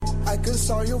I could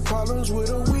solve your problems with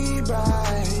a weed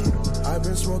bite. I've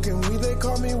been smoking weed, they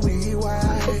call me weed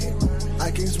white.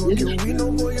 I can't smoke your weed no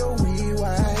more, your weed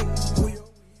white.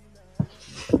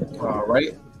 All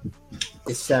right.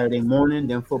 It's Saturday morning.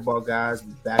 Demfootballguys,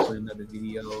 we back with another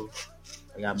video.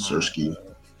 I got my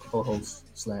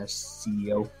co-host /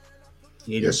 CEO.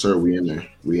 Gator. Yes, sir. We in there.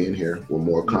 We in here with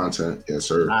more content. Yes,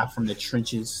 sir. Live from the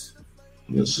trenches.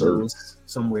 Yes, sir.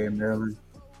 Somewhere in Maryland.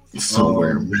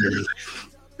 Somewhere in Maryland.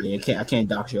 Yeah, I can't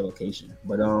dox your location,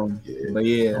 but we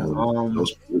don't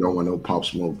want no pop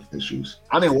smoke issues.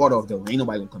 I'm in Waldorf though. Ain't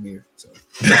nobody gonna come here, so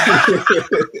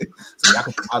y'all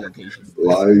can put my location.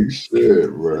 Like shit,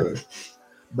 bro.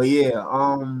 But yeah,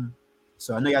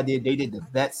 so I know y'all did. They did the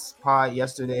bets pod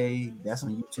yesterday. That's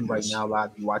on YouTube right now.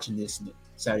 Live. If you're watching this,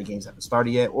 Saturday games haven't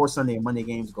started yet, or Sunday and Monday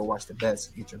games. Go watch the bets.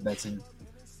 Get your bets in.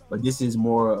 But this is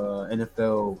more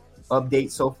NFL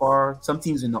update so far. Some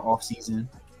teams in the off season.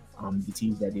 The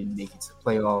teams that didn't make it to the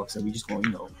playoffs. So we're just going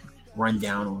to, run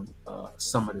down on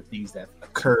some of the things that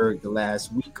occurred the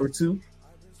last week or two.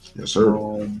 Yes, sir.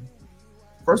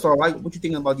 First of all, what you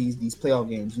thinking about these playoff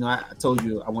games? I told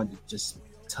you I wanted to just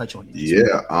touch on it.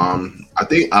 Yeah, I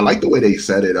think I like the way they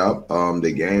set it up.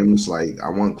 The games, like I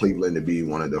want Cleveland to be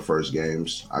one of the first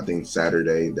games. I think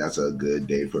Saturday, that's a good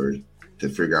day to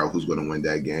figure out who's going to win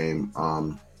that game.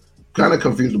 Kind of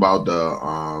confused about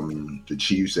the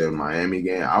Chiefs and Miami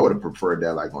game. I would have preferred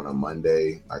that like on a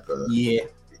Monday,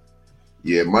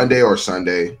 Monday or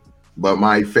Sunday. But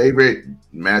my favorite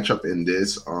matchup in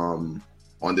this on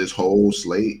this whole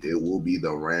slate, it will be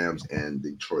the Rams and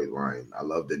Detroit Lions. I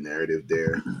love the narrative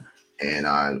there, and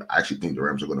I actually think the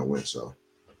Rams are going to win. So,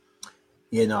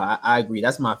 I agree.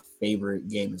 That's my favorite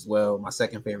game as well. My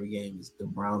second favorite game is the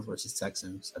Browns versus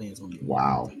Texans. I think it's going to be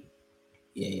wow.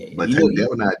 Yeah. But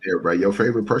they're not there, bro. Your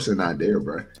favorite person not there,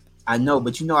 bro. I know,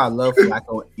 but I love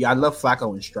Flacco. I love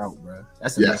Flacco and Stroud, bro.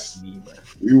 That's enough for me, bro.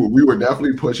 We were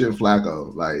definitely pushing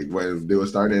Flacco. Like when they were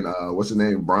starting, what's his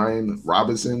name? Brian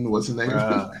Robinson. What's his name?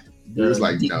 He was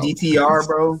like, no. DTR,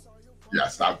 bro. Yeah,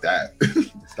 stop that.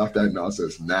 Stop that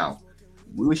nonsense now.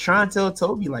 We was trying to tell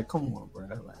Toby, like, come on, bro.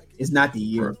 Like, it's not the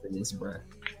year for this, bro.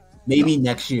 Maybe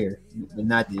next year, but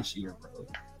not this year, bro.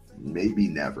 Maybe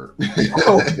never.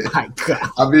 Oh my god!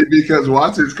 I mean, because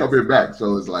Watson's coming back,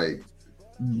 so it's like,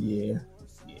 yeah.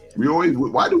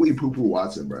 Why do we poo-poo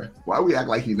Watson, bro? Why we act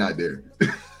like he's not there?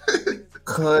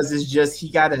 Because it's just he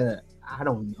gotta. I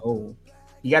don't know.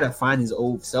 He gotta find his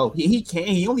old self. He can't.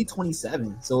 He only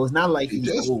 27, so it's not like he's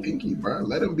just old. Kinky, bro.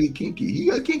 Let him be kinky. He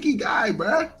a kinky guy,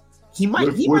 bro. He might.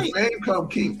 With fame come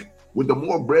kink. With the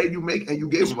more bread you make, and you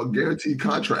gave him a guaranteed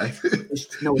contract, he's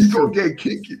gonna get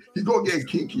kinky. He's gonna get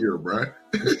kinkier, bro.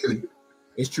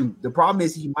 It's true. The problem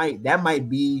is that might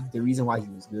be the reason why he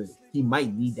was good. He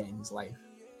might need that in his life.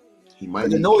 He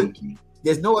might need kinky.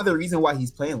 There's no other reason why he's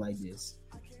playing like this.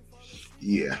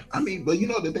 Yeah, I mean, but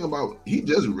the thing about he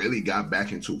just really got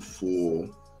back into full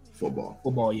football.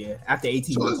 Football, yeah. After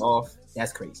 18 months off,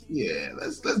 that's crazy. Yeah,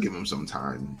 let's give him some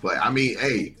time. But I mean,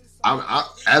 hey.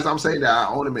 As I'm saying that, I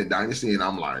own him in Dynasty, and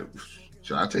I'm like,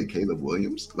 should I take Caleb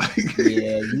Williams? Like,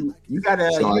 yeah, you got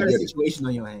a situation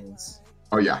on your hands.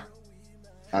 Oh yeah,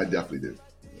 I definitely do.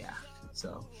 Yeah.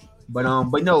 So, but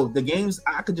no, the games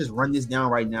I could just run this down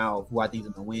right now. Who I think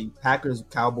is gonna win? Packers,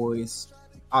 Cowboys.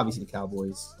 Obviously the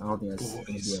Cowboys. I don't think that's gonna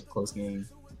be a close game.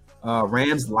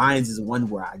 Rams, Lions is one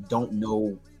where I don't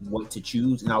know what to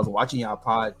choose, and I was watching y'all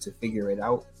pod to figure it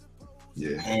out.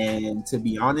 Yeah. And to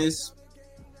be honest.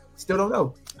 Still don't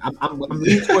know. I'm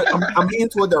leaning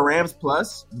toward the Rams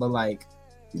plus, but like,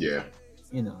 yeah,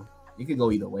 it could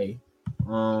go either way.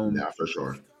 Yeah, for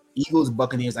sure. Eagles,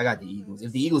 Buccaneers. I got the Eagles.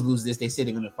 If the Eagles lose this, they say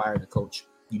they're gonna fire the coach.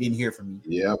 You didn't hear from me.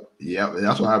 Yep.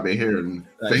 That's what I've been hearing.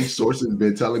 Fake sources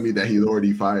been telling me that he's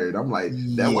already fired. I'm like,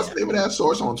 what's the name of that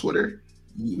source on Twitter?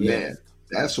 Yeah. Man,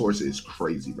 that source is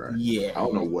crazy, bro. Yeah. I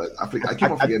don't know what. I keep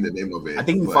on forgetting the name of it. I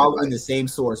think we're following the same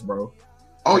source, bro.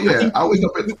 Oh yeah, I wake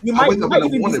up in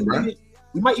the morning, bro.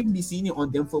 We might even be seeing it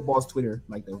on Demfootball's Twitter.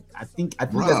 Like, I think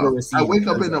that's where we're seeing. I wake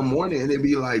up in the morning and it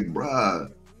be like, bruh,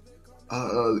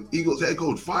 Eagles head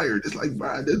coach fired. It's like,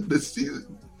 bruh, this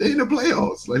season they in the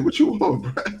playoffs. Like, what you want,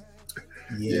 bruh?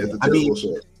 Yeah, it's a terrible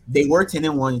short. They were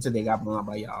 10-1 until they got blown out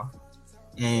by y'all,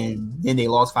 and then they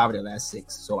lost 5 of their last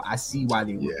 6. So I see why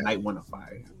they might want to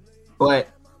fire. But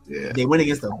they went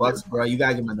against the Bucs, bro. You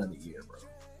gotta give them another year, bro.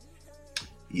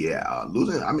 Yeah,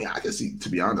 losing. I mean, I can see. To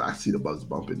be honest, I see the Bucs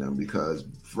bumping them because,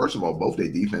 first of all, both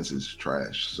their defense is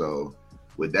trash. So,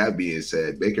 with that being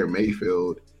said, Baker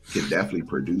Mayfield can definitely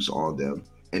produce on them,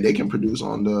 and they can produce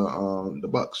on the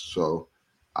Bucs. So,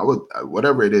 I would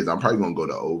whatever it is, I'm probably gonna go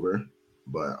to over,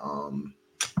 but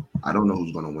I don't know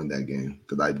who's going to win that game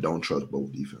because I don't trust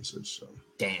both defenses. So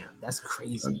Damn, that's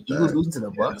crazy. Like Eagles that. losing to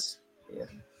the Yeah. Bucks. Yeah.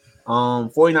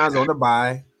 49ers on the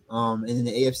bye. And in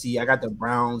the AFC, I got the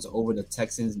Browns over the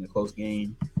Texans in a close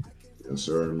game. Yes,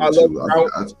 sir. I Me love too. Stroud.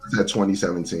 I said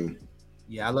 2017.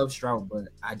 Yeah, I love Stroud, but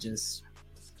I just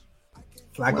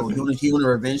Flacco he on a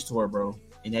revenge tour, bro.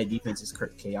 And that defense is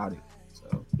chaotic.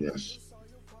 So Yes.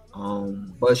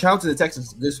 but shout out to the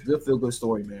Texans. This good feel good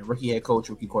story, man. Rookie head coach,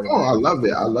 rookie quarterback. Oh, I love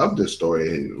it. I love this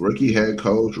story. Rookie head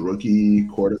coach, rookie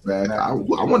quarterback. I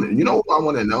want to. You know what I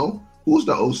want to know? Who's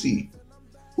the OC?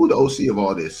 Who the OC of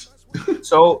all this?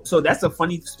 So that's a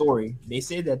funny story. They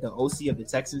say that the OC of the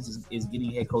Texans is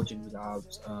getting head coaching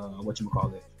jobs.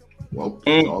 Whatchamacallit. Well,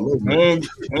 And all over.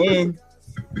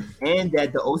 and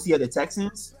that the OC of the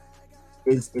Texans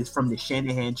is from the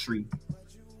Shanahan tree.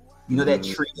 You know that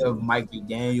tree of Mike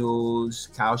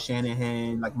McDaniels, Kyle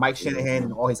Shanahan, like Mike Shanahan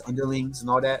and all his underlings and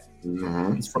all that.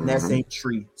 It's from that same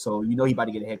tree. So you know he about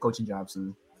to get a head coaching job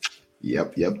soon.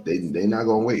 Yep. They not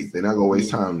gonna wait. They're not gonna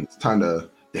waste time. It's time to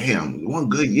one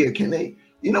good year. Can they?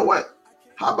 You know what?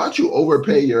 How about you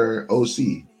overpay your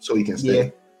OC so he can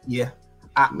stay? Yeah.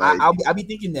 I'll be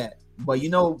thinking that, but you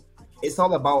know, it's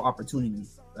all about opportunity.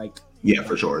 Like yeah,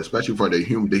 for sure. Especially for the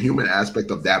human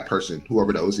aspect of that person,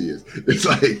 whoever the OC is. It's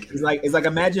like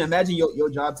imagine your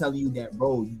job telling you that,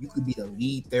 bro, you could be the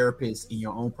lead therapist in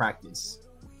your own practice.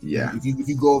 Yeah. If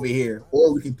you go over here,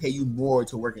 or we can pay you more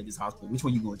to work at this hospital. Which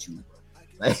one you gonna choose, bro?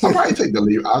 Like, I'll probably take the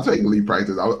lead. I'll take the lead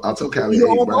practice. I'll tell Callie, your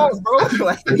own boss, bro.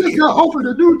 Like, they just got offered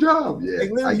a new job. Yeah,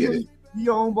 like, I get it. You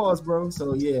your own boss, bro.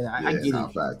 So yeah, I get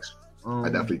it. Facts. I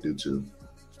definitely do too.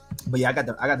 But yeah, I got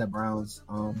the Browns.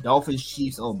 Dolphins,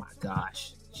 Chiefs. Oh my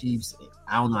gosh, Chiefs.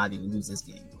 I don't know how they lose this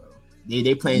game, bro.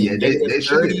 They playing they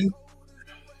 30.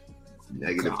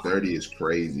 Negative 30 is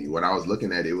crazy. When I was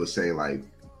looking at it, it was saying like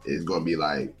it's gonna be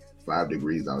like 5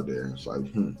 degrees out there. It's like,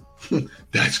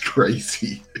 that's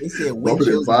crazy. They said wind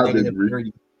chills negative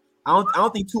 30. I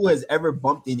don't think Tua has ever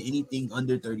bumped in anything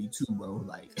under 32, bro.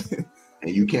 Like, and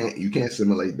you can't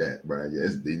simulate that, bro.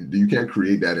 Yes, you can't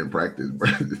create that in practice, bro.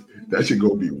 That should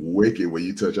go be wicked when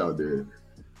you touch out there.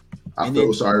 I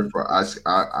feel sorry for us.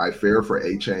 I fear for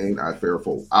A-Chain. I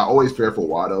always fear for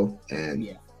Watto,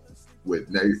 and with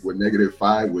negative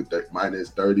 5 with minus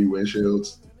 30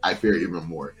 windshields, I fear even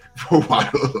more for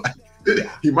Watto. Like,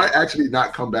 he might actually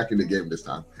not come back in the game this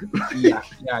time. Yeah.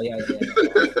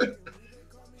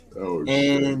 Oh,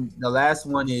 and the last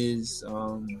one is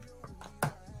the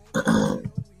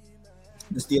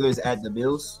Steelers at the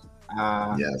Bills.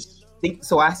 Yes. I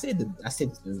said the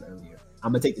Steelers earlier.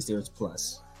 I'm gonna take the Steelers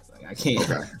plus. Like, I can't.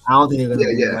 Okay. I don't think they're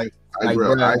gonna. Yeah. I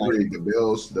agree. The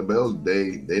Bills.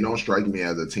 They don't strike me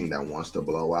as a team that wants to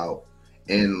blow out.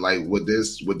 And like with the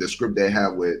script they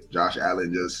have with Josh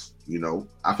Allen, just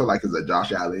I feel like it's a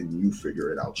Josh Allen, you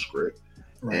figure it out script.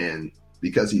 Right. And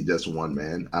because he just one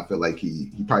man, I feel like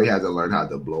he probably hasn't learned how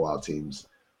to blow out teams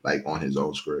like on his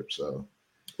own script. So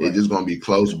it's just gonna be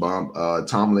close bump.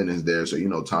 Tomlin is there, so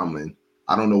Tomlin.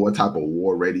 I don't know what type of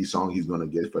war ready song he's gonna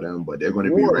get for them, but they're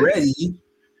gonna be ready.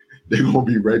 They're gonna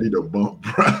be ready to bump,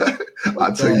 bro.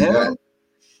 I'll tell you that.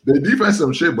 The defense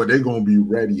some shit, but they're gonna be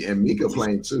ready. And Mika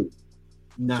playing too.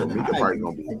 Mika probably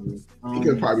gonna be.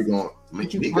 Mika probably gonna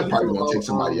take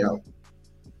somebody out.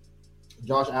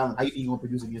 Josh Allen, how you gonna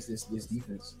produce against this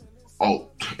defense?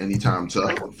 Oh, anytime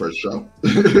tough for sure.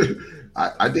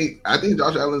 I think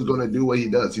Josh Allen's gonna do what he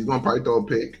does. He's gonna probably throw a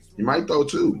pick. He might throw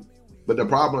 2. But the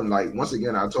problem, like once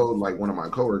again, I told like one of my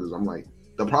coworkers, I'm like,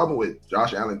 the problem with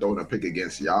Josh Allen throwing a pick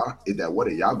against y'all is that what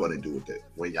are y'all gonna do with it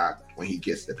when he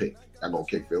gets the pick? Y'all gonna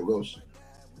kick field goals?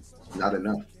 Not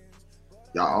enough.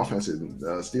 Y'all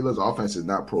Steelers offense is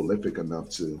not prolific enough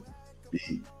to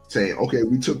be saying, okay,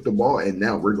 we took the ball and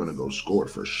now we're gonna go score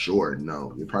for sure.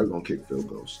 No, you're probably gonna kick field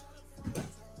goals.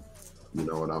 You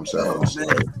know what I'm saying? So,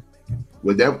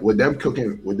 with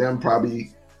them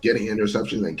probably getting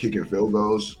interceptions and kicking field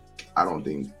goals, I don't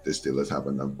think the Steelers have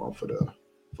enough ball for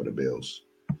the Bills.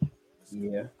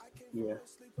 Yeah.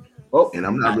 Oh, and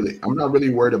I'm not really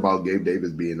worried about Gabe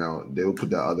Davis being out. They'll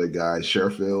put the other guy,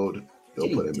 Sherfield.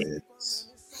 They'll put him in.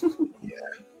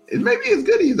 Yeah, maybe it's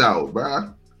good he's out,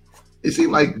 bro. It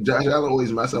seemed like Josh Allen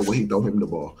always mess up when he throw him the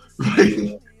ball.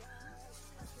 It's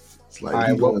like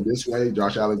he's going this way,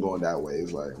 Josh Allen going that way.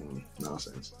 It's like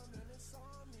nonsense.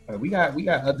 We got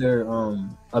other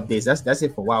updates. That's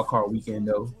it for Wild Card Weekend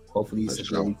though. Hopefully it's a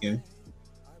good weekend.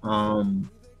 I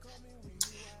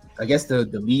guess the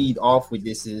lead off with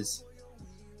this is,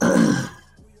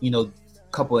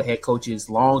 couple of head coaches,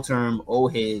 long-term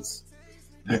old heads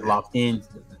get locked in.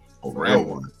 Real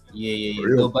one. Yeah.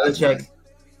 Bill Belichick.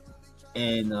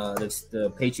 and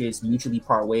the Patriots mutually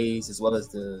part ways, as well as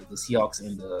the Seahawks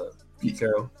and the Pete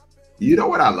Carroll. You know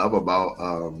what I love about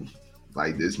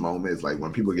like this moment is like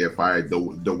when people get fired,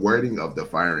 the wording of the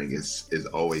firing is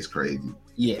always crazy.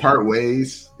 Yeah, part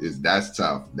ways that's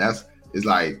tough. It's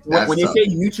like when they tough. say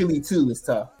mutually too, it's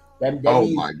tough. That oh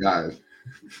means, my gosh,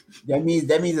 that means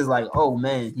it's like, oh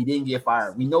man, he didn't get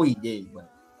fired. We know he did, but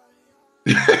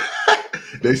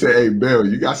they say, hey Bill,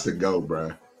 you got to go,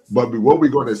 bro. But what we're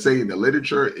going to say in the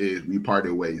literature is we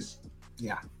parted ways.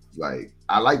 Yeah, like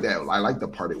I like that. I like the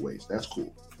parted ways. That's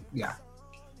cool. Yeah,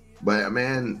 but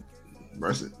man,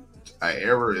 an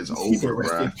era is over,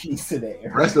 rest bro. in peace to the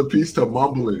era. Rest in peace to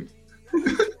mumbling.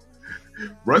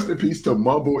 Rest in peace to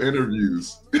mumble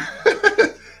interviews.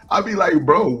 I'd be like,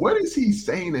 bro, what is he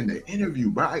saying in the interview,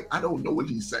 bro? I don't know what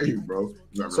he's saying, bro.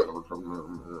 So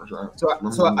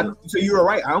you were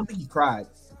right. I don't think he cried,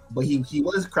 but he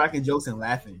was cracking jokes and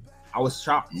laughing. I was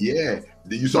shocked. Yeah.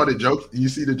 You saw the joke? You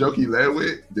see the joke he led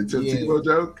with? The Tim Tebow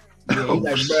joke? Yeah, he's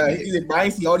like, bro, he's like, I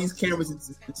see all these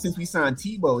cameras since we signed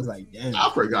Tebow. It's like, damn.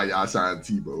 I forgot y'all signed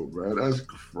Tebow, bro. That's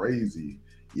crazy.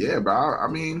 Yeah, bro. I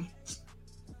mean,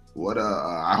 what?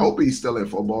 I hope he's still in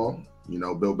football. You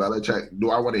know, Bill Belichick.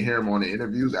 Do I want to hear him on the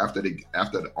interviews after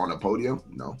on the podium?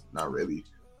 No, not really.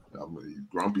 I'm a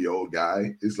grumpy old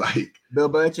guy. It's like Bill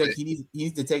Belichick. He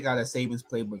needs to take out a Saban's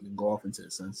playbook and go off into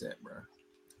the sunset, bro.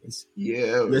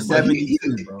 You're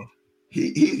 72, bro.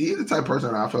 He's the type of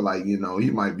person I feel like, you know,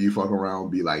 he might be fucking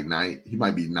around, be like 90. He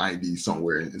might be 90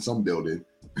 somewhere in some building,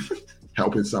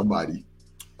 helping somebody.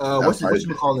 What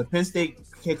you call it? Penn State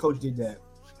head coach did that.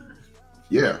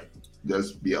 Yeah,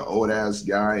 just be an old ass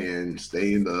guy and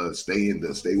stay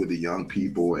with the young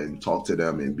people and talk to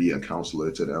them and be a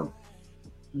counselor to them.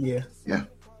 Yeah.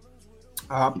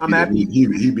 I'm happy. He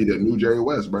be the new Jerry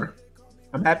West, bro.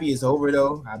 I'm happy it's over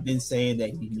though. I've been saying that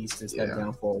he needs to step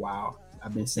down for a while.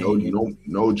 I've been saying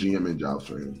no GM and jobs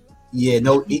for him. Yeah,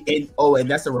 no, and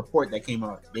that's a report that came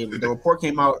out. The report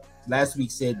came out last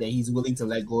week, said that he's willing to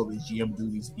let go of his GM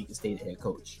duties if he can stay the head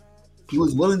coach. He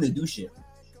was willing to do shit.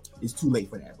 It's too late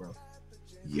for that, bro.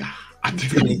 Yeah, I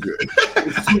think good.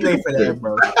 It's too late for that,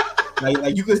 bro.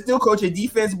 Like you can still coach a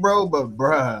defense, bro, but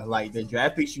bruh, like the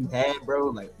draft picks you had, bro,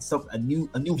 like a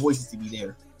new voice is to be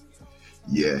there.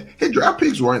 Yeah, his draft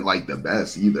picks weren't like the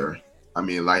best either. I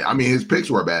mean, his picks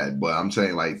were bad, but I'm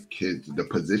saying like the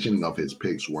positioning of his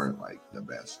picks weren't like the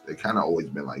best. They kind of always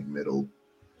been like middle.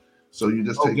 So you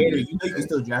just take Gator, you know you can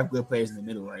still draft good players in the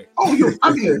middle, right? Oh,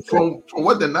 I mean, from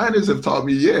what the Niners have taught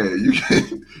me, yeah, you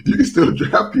can still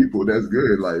draft people that's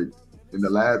good, like in the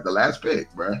last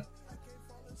pick, bro.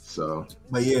 So,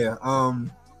 but yeah,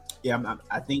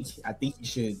 I think he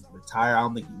should retire. I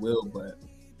don't think he will, but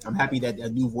I'm happy that a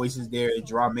new voice is there.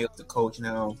 Gerard Mayo's the coach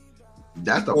now.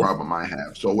 That's the problem I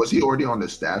have. So was he already on the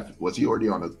staff? Was he already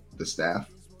on the staff?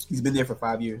 He's been there for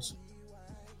 5 years.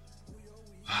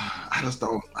 I don't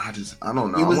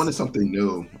know. I wanted something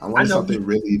new. I wanted something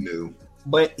really new.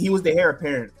 But he was the heir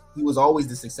apparent. He was always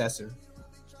the successor.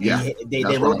 Yeah. They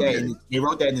wrote that. They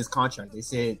wrote that in his contract. They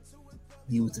said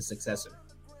he was the successor.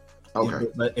 Okay.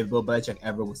 If Bill Belichick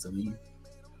ever was to leave.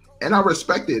 And I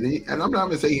respect it. And I'm not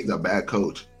even saying he's a bad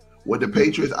coach. With the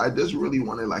Patriots, I just really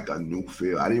wanted like a new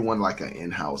feel. I didn't want like an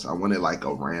in-house. I wanted like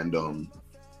a random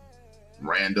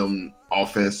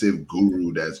offensive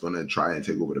guru that's going to try and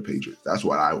take over the Patriots. That's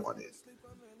what I wanted.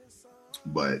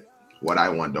 But what I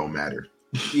want don't matter.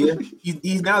 Yeah,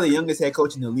 he's now the youngest head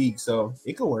coach in the league, so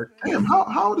it could work. Damn,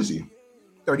 how old is he?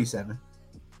 37.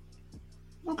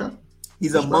 Okay.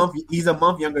 He's a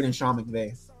month younger than Sean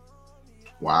McVay.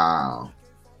 Wow.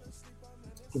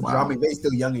 Sean McVay's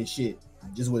still young as shit.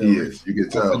 Just with you can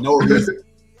tell. For no reason.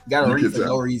 Got a reason for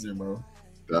no reason, bro.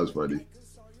 That was funny.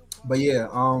 But yeah,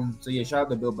 shout out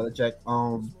to Bill Belichick.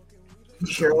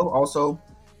 Carroll also.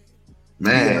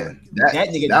 Man, that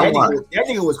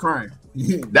nigga was crying.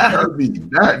 That hurt me.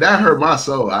 That hurt my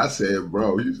soul. I said,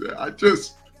 bro, he said, I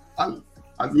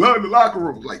love the locker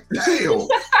room. Like, damn.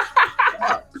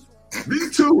 Me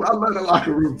too. I love the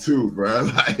locker room too, bro.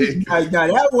 Like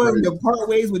that one, the part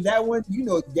ways with that one, you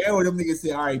know, damn what them niggas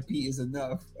say R.I.P. is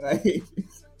enough. Like,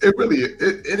 it really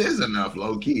it is enough,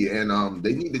 low key. And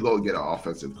they need to go get an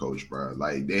offensive coach, bro.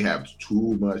 Like they have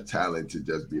too much talent to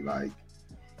just be like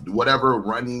whatever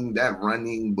running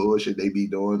bullshit they be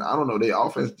doing. I don't know. Their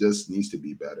offense just needs to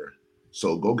be better.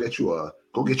 So go get you a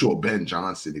Ben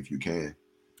Johnson if you can,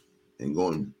 and go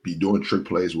and be doing trick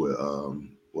plays with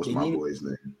what's my boy's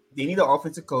name? They need an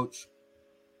offensive coach.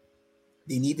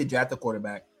 They need to draft a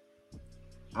quarterback.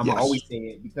 I'm gonna always say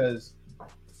it because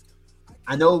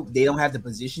I know they don't have the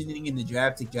positioning in the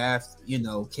draft to draft, you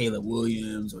know, Caleb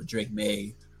Williams or Drake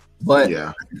May. But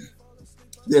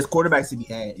There's quarterbacks to be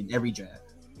had in every draft.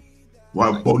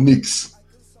 Wow, Bo Nix.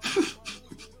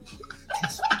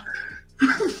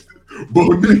 Bo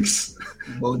Nix.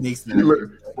 Bo Nix not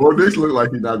Bo Nix look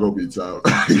like he's not gonna be top.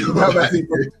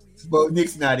 Bo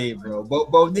Nix not it, bro.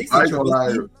 Bo Nix and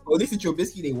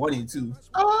Trubisky, they won it too.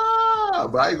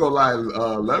 But I ain't gonna lie,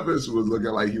 Levis was looking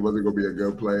like he wasn't gonna be a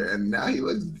good player, and now he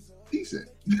looks decent.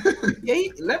 Yeah,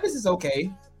 Levis is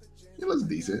okay. He looks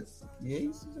decent. Yeah,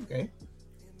 he's okay.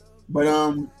 But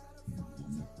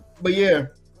yeah,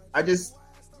 I just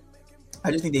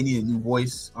think they need a new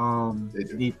voice.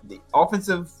 The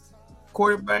offensive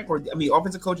quarterback,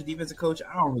 offensive coach or defensive coach,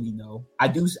 I don't really know. I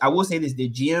will say this: their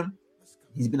GM,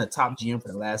 he's been a top GM for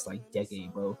the last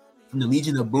decade, bro. From the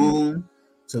Legion of Boom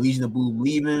to Legion of Boom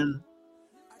leaving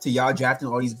to y'all drafting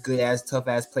all these good ass, tough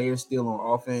ass players still on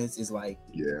offense is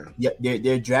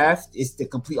their draft is the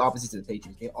complete opposite to the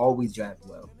Patriots. They always draft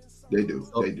well. They do.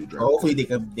 So, they do draft. Hopefully they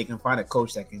can find a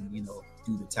coach that can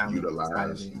do the talent.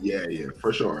 Utilize. Yeah,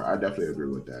 for sure. I definitely agree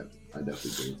with that. I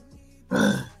definitely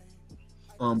do.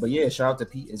 But yeah, shout out to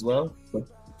Pete as well. But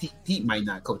Pete might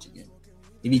not coach again.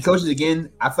 If he coaches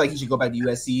again, I feel like he should go back to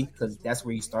USC because that's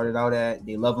where he started out at.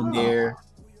 They love him there.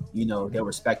 They'll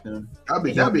respect him. That'd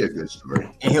be a good story.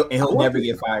 And he'll never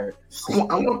get fired.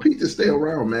 I want Pete to stay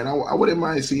around, man. I wouldn't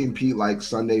mind seeing Pete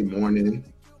Sunday morning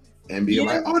and be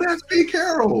like, "Oh, that's Pete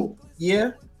Carroll."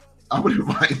 Yeah, I wouldn't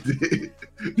mind it.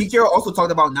 Pete Carroll also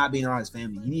talked about not being around his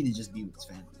family. He need to just be with his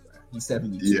family, bro. He's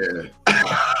 70. Yeah.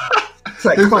 It's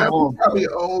like, come on, probably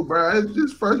old, bro.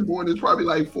 His firstborn is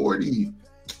probably 40.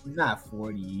 He's not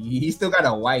 40. He still got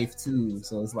a wife too,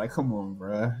 so it's like, come on,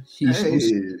 bro. She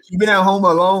been at home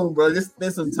alone, bro. Just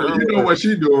spend some time. You know what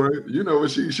she doing? You know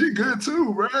what she good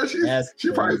too, bro.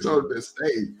 She probably told him to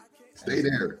stay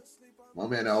there. My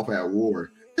man off at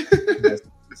war.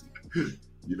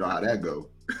 You know how that go.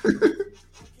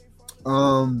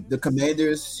 The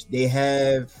Commanders, they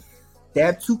have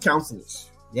two counselors.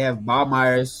 They have Bob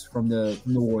Myers from the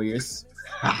Warriors.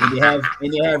 And they have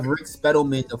Rick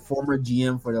Spettleman, the former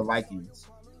GM for the Vikings.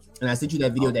 And I sent you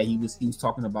that video that he was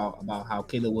talking about how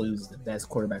Caleb Williams is the best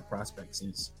quarterback prospect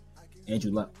since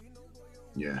Andrew Luck.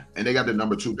 Yeah, and they got the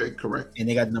number 2 pick, correct? And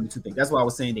they got the number 2 pick. That's why I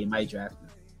was saying they might draft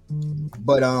him.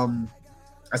 But I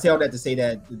say all that to say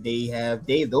that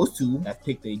those two have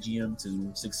picked a GM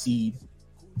to succeed.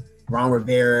 Ron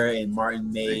Rivera and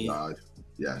Martin May. Thank God.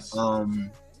 Yes.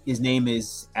 His name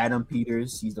is Adam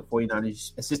Peters. He's the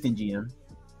 49ers assistant GM.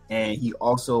 And he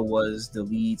also was the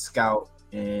lead scout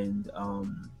and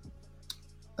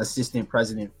assistant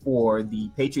president for the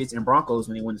Patriots and Broncos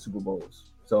when they won the Super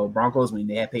Bowls. So Broncos when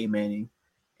they had Peyton Manning,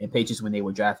 and Patriots when they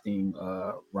were drafting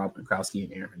Rob Gronkowski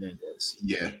and Aaron Hernandez.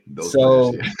 Yeah, those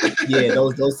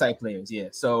players, those type players. Yeah.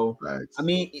 So right. I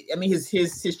mean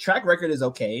his track record is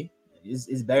okay.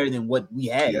 Is better than what we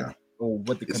had. Yeah. Or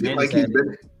what the Commanders had.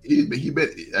 He been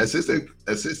assistant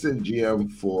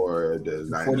GM for the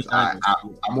Niners.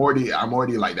 I'm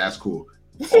already like, that's cool.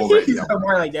 Already, I'm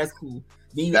already like, that's cool.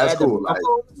 Then you that's add cool.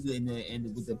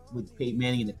 And with Peyton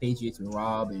Manning and the Patriots with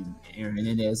Rob and Aaron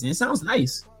Hernandez, and it sounds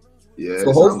nice. Yeah.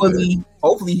 So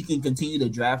hopefully he can continue to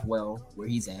draft well where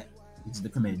he's at, which is the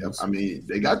Commanders. Yep. I mean,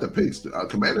 they got the picks.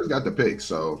 Commanders got the picks,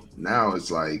 so now it's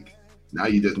like. Now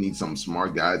you just need some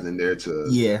smart guys in there to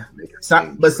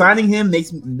but signing him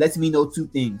lets me know 2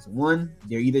 things. 1,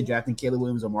 they're either drafting Caleb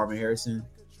Williams or Marvin Harrison.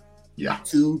 Yeah.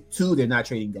 2, they're not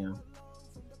trading down.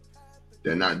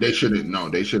 They're not. They shouldn't. No,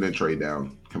 they shouldn't trade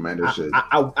down. Commanders should.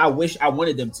 I wish I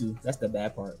wanted them to. That's the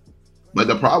bad part. But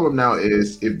the problem now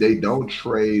is if they don't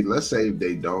trade. Let's say if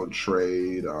they don't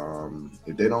trade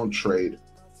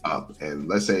up, and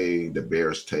let's say the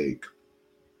Bears take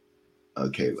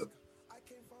Caleb.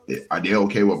 Are they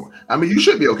okay with? I mean, you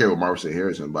should be okay with Marvin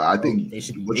Harrison, but I think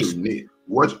what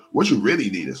you really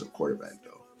need is a quarterback,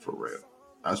 though, for real.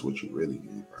 That's what you really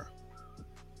need,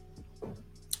 bro.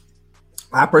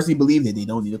 I personally believe that they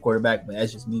don't need a quarterback, but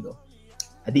that's just me, though.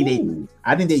 I think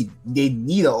they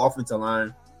need an offensive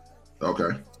line.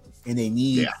 Okay. And they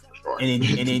need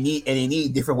they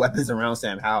need different weapons around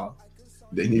Sam Howell.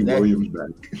 They need Williams back.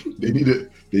 They need to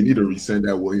resend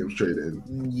that Williams trade and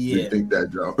rethink that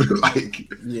job.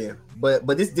 But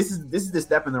this is the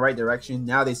step in the right direction.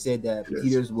 Now they said that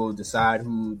Peters will decide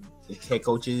who the head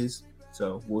coach is,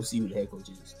 so we'll see who the head coach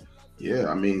is. Yeah,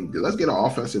 I mean, let's get an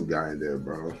offensive guy in there,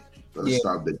 bro. Let's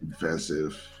stop the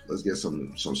defensive. Let's get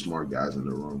some smart guys in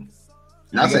the room.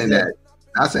 Not saying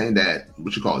that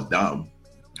what you call is dumb.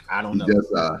 I don't know.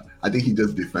 I think he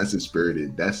just defensive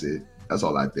spirited. That's it. That's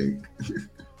all I think.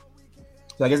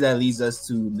 So I guess that leads us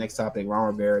to next topic. Ron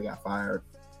Rivera got fired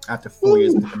after 4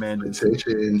 years with the Commanders.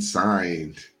 Petition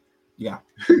signed. Yeah.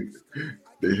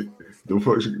 The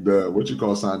folks, what you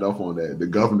call signed off on that? The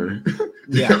governor. The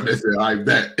Yeah. governor said, "I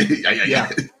bet." yeah.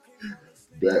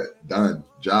 Bet done.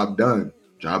 Job done.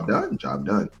 Job done. Job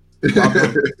done. Job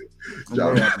done.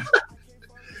 Job done.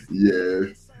 Yeah.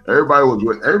 Everybody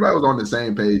was on the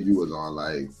same page you was on.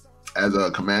 Like, as a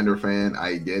Commander fan,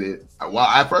 I get it. Well,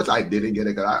 at first I didn't get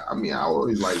it because I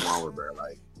always like Juan Rivera.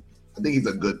 Like, I think he's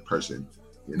a good person.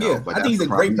 You know, Yeah, but I think he's a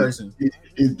great person.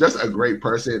 He's just a great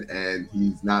person, and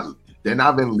they're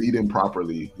not been leading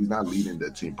properly. He's not leading the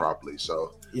team properly.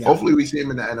 So hopefully we see him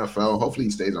in the NFL. Hopefully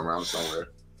he stays around somewhere.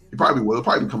 He probably will. He'll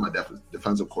probably become a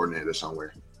defensive coordinator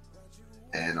somewhere.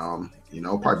 And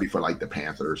probably for like the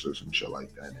Panthers or some shit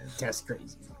like that. And, that's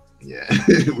crazy. Yeah,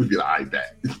 we'd be like, I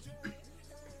bet.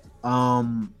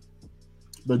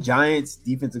 The Giants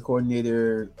defensive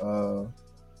coordinator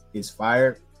is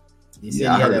fired. They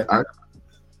said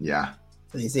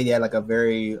they say they had like a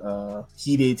very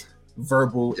heated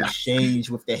verbal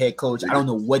exchange with the head coach. I don't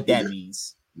know what that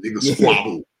means. Nigga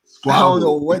squabbled. I don't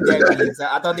know what that means.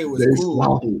 I thought they was cool.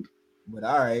 Squabbled. But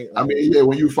all right. I mean,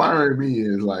 when you firing me,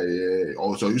 it's like,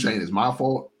 so you saying it's my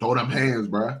fault? Throw them hands,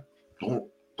 bro. Throw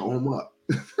them up.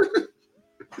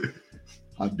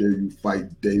 How dare you fight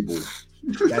Dable?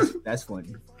 That's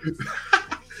funny.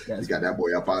 You got that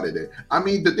boy up out of there. I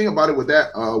mean, the thing about it with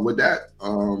that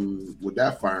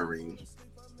firing,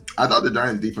 I thought the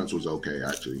Giants defense was okay,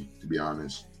 actually, to be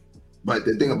honest. But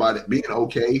the thing about it, being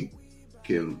okay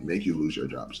can make you lose your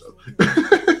job. So,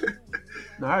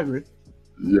 no, I agree.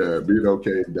 Yeah, being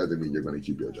okay doesn't mean you're going to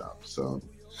keep your job. So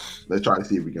let's try to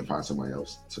see if we can find somebody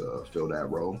else to fill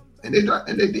that role. And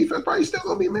their defense probably still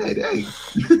going to be mad. Hey.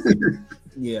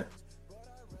 Yeah.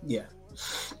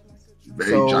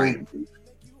 Very giant.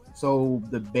 So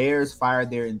the Bears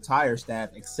fired their entire staff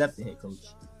except the head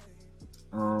coach.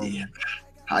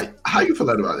 How you feel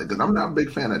about it? Because I'm not a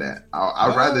big fan of that.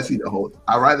 I'd rather see Rome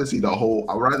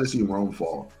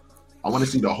fall. I want to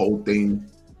see the whole thing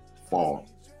fall.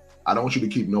 I don't want you to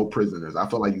keep no prisoners. I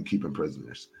feel like you keeping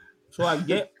prisoners. So I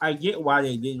get why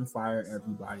they didn't fire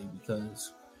everybody,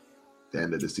 because the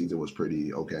end of the season was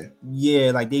pretty okay.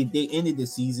 Yeah, like they ended the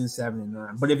season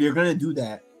 7-9. But if you're gonna do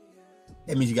that,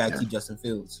 that means you gotta keep Justin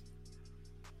Fields.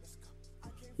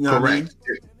 You know correct. What I mean?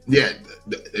 Yeah,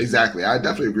 exactly. I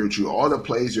definitely agree with you. All the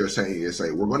plays you're saying is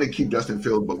like, we're going to keep Justin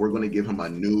Fields, but we're going to give him a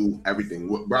new everything.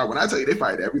 Bro, when I tell you they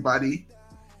fired everybody,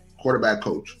 quarterback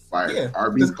coach fired,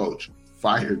 RB coach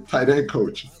fired, tight end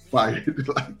coach fired,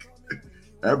 like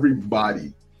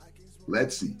everybody.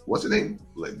 Let's see, what's his name,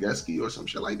 Legeski or some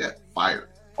shit like that, fired.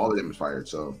 All of them is fired.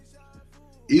 So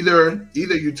either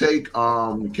you take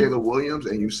Caleb Williams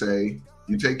and you say,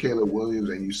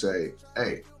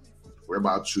 hey, we're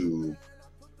about to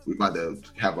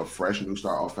have a fresh new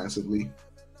start offensively.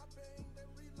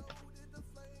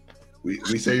 We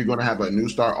say you're going to have a new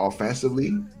start offensively,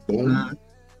 boom. Mm-hmm.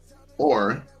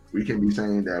 Or we can be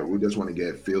saying that we just want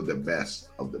to field the best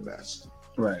of the best.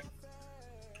 Right.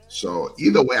 So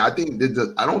either way, I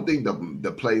don't think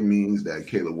the play means that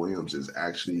Caleb Williams is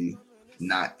actually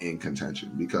not in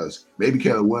contention, because maybe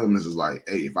Caleb Williams is like,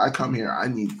 hey, if I come here, I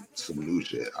need some new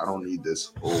shit. I don't need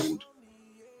this old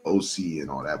OC and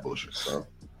all that bullshit stuff.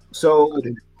 So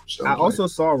I also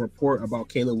saw a report about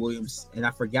Caleb Williams, and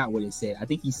I forgot what it said. I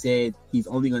think he said he's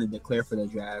only going to declare for the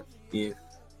draft if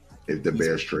the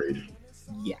Bears trade.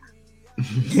 Yeah.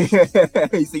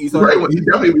 Right.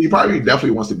 He probably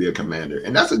definitely wants to be a Commander,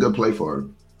 and that's a good play for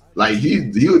him. Like he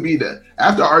would be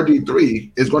after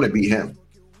RG3, it's going to be him.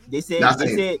 They said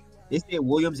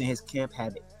Williams and his camp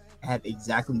have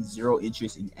exactly zero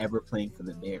interest in ever playing for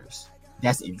the Bears.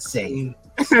 That's insane.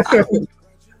 I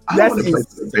don't want to play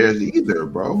for the Bears either,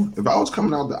 bro. If I was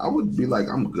coming out there, I would be like,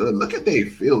 I'm good. Look at their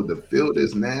field. The field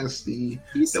is nasty.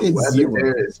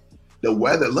 The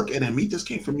weather. Look at him. He just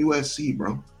came from USC,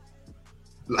 bro.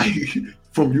 Like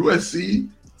from USC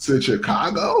to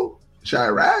Chicago,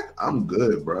 Chirac. I'm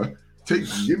good, bro.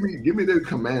 Give me the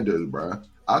Commanders, bro.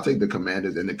 I'll take the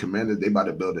Commanders. And the Commanders, they about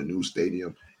to build a new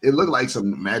stadium. It looked like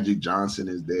some Magic Johnson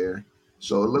is there,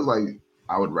 so it looks like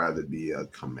I would rather be a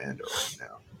Commander right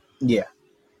now. Yeah.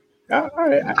 All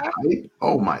right.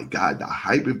 Oh my God, the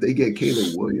hype if they get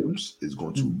Caleb Williams is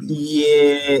going to be.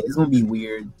 Yeah, it's going to be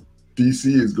weird. DC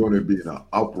is going to be in an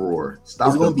uproar.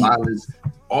 Stop the violence.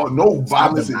 Oh, no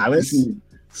violence in DC.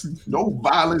 No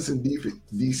violence in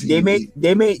DC.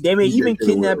 They may even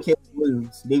kidnap Caleb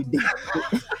Williams.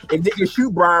 If they can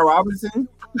shoot Brian Robinson,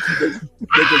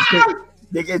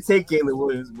 they can take Caleb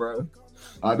Williams, bro.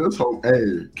 I just hope,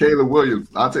 hey, Caleb Williams,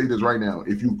 I'll tell you this right now.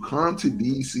 If you come to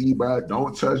DC, bro,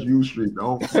 don't touch U Street.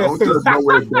 Don't touch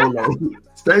nowhere Dolo.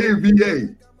 Stay in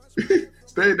VA.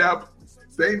 Stay in that.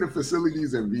 staying the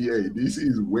facilities in VA. DC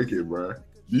is wicked, bro.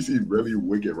 DC really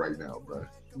wicked right now, bro.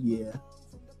 Yeah,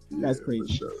 that's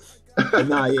crazy. Sure.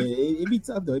 Nah, yeah, it'd be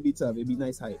tough though. It'd be tough. It'd be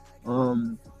nice hype.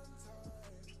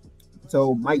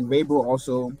 So Mike Vrabel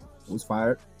also was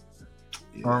fired.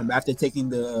 After taking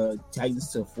the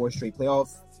Titans to 4 straight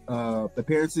playoff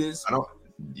appearances.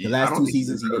 The last 2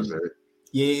 seasons he did.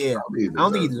 Yeah. I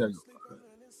don't think he deserves it.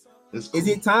 Cool. Is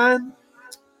it time?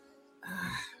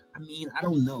 I mean, I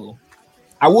don't know.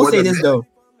 I will say this though.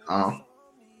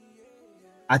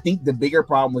 I think the bigger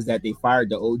problem was that they fired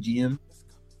the OGM.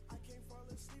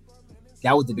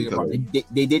 That was the bigger problem.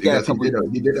 They did that.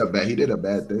 He did a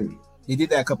bad thing. They did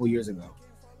that a couple years ago.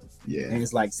 Yeah, and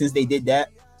it's like since they did that,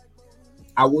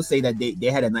 I will say that they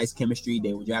had a nice chemistry.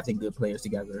 They were drafting good players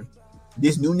together.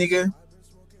 This new nigga,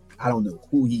 I don't know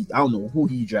who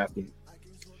he drafted.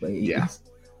 But yeah,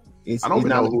 I don't even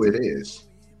know who it is.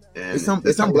 And it's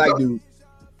some black dude.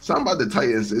 Something about the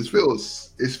Titans. It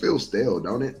feels stale,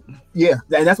 don't it? Yeah,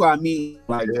 that's what I mean.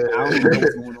 Like I don't know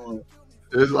what's going on.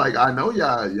 It's like I know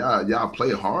y'all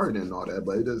play hard and all that,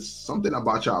 but it is something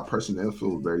about y'all personnel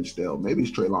feels very stale. Maybe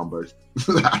it's Treylon Burks.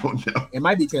 I don't know. It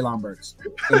might be Treylon Burks.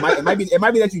 It might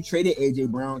be that you traded AJ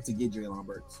Brown to get Treylon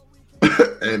Burks.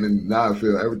 And then now I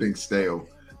feel everything's stale.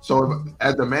 So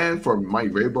as the man for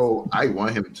Mike Vrabel, I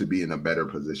want him to be in a better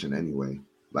position anyway.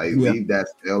 Like leave that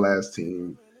stale ass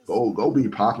team. Go be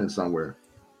popping somewhere.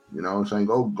 You know what I'm saying?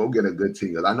 Go get a good team.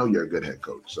 Because I know you're a good head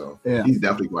coach. So he's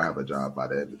definitely going to have a job by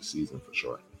the end of the season for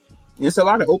sure. It's a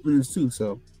lot of openings too.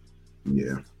 So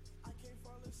yeah.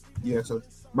 So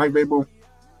Mike Vrabel,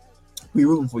 we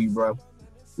rooting for you, bro.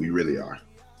 We really are.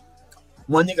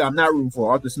 One nigga I'm not rooting for,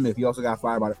 Arthur Smith. He also got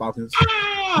fired by the Falcons.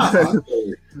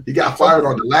 He got fired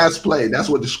on the last play. That's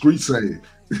what the streets say.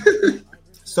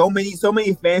 So many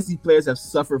fantasy players have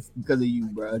suffered because of you,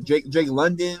 bro. Drake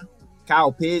London,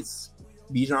 Kyle Pitts,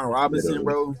 Bijan Robinson,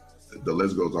 bro. The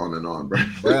list goes on and on, bro.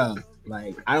 Bro,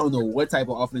 like I don't know what type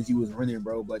of offense you was running,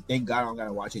 bro, but thank God I don't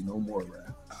gotta watch it no more, bro.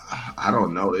 I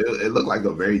don't know. It looked like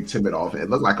a very timid offense. It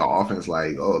looked like an offense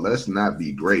like, oh, let's not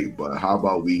be great, but how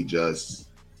about we just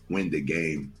win the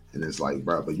game? And it's like,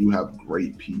 bro, but you have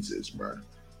great pieces, bro.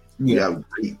 You have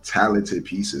great talented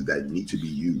pieces that need to be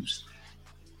used.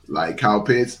 Like Kyle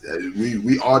Pitts,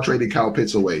 we all traded Kyle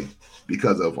Pitts away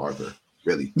because of Arthur.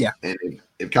 Really. Yeah. And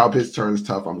if Kyle Pitts turns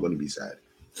tough, I'm going to be sad.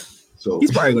 So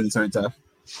he's probably going to turn tough.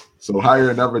 So hire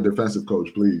another defensive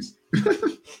coach, please.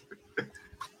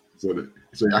 so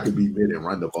y'all can be mid and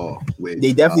run the ball. With,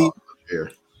 they definitely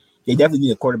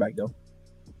need a quarterback though.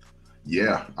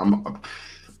 Yeah, I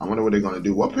wonder what they're going to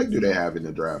do. What pick do they have in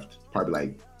the draft? Probably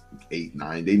like 8,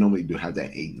 9. They normally do have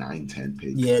that 8, 9, 10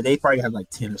 pick. Yeah, they probably have like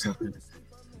 10 or something.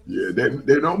 Yeah,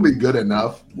 they're normally good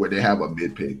enough where they have a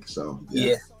mid pick. So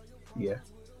yeah.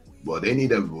 Well, they need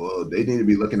to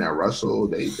be looking at Russell.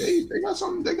 They got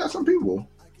some people.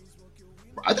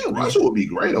 I think Russell would be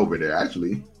great over there.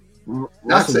 Actually,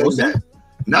 not saying that,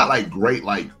 not like great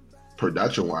like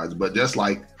production wise, but just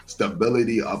like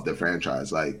stability of the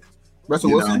franchise. Like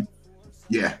Russell Wilson.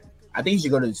 Yeah, I think he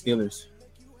should go to the Steelers.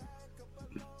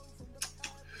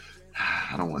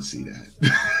 I don't want to see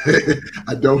that.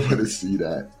 I don't want to see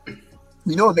that.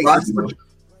 You know what makes sense?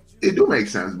 It do make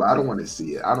sense, but I don't want to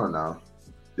see it. I don't know.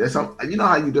 There's some, you know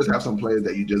how you just have some players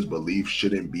that you just believe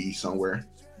shouldn't be somewhere?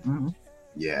 Mm-hmm.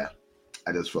 Yeah.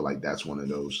 I just feel like that's one of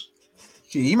those.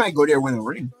 Shit, he might go there and win a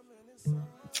ring.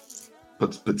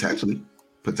 Potentially.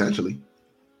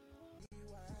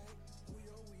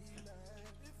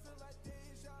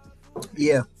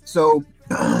 Yeah. So,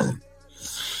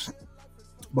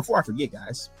 before I forget,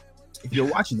 guys, if you're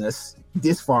watching us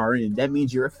this far in, that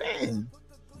means you're a fan,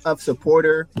 a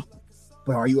supporter.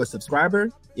 But are you a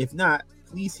subscriber? If not,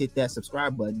 please hit that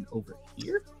subscribe button over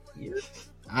here.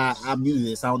 I'm new to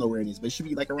this. I don't know where it is, but it should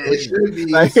be like around here. Should be.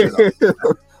 Like, it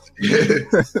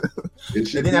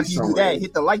should and then be after you do that,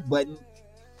 hit the like button.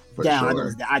 Down.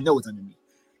 Sure. I know it's underneath.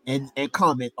 And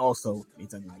comment also.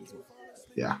 It's underneath as well.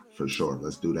 Yeah, for sure.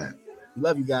 Let's do that. We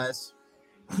love you guys.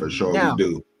 For sure, we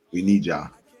do. We need y'all.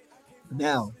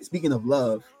 Now, speaking of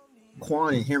love,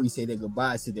 Quan and Henry say their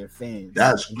goodbyes to their fans.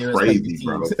 That's crazy,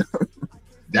 bro.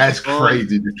 That's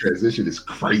crazy. The transition is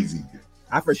crazy.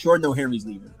 I for sure know Henry's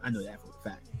leaving. I know that for a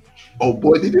fact. Oh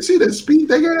boy, did you see the speed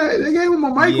they gave him a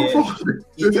microphone?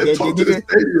 They talked to the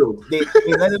stadium.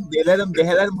 They let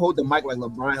him hold the mic like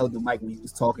LeBron held the mic when he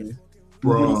was talking.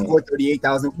 Bro, he scored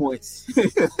 38,000 points.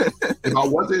 If I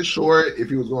wasn't sure if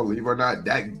he was going to leave or not,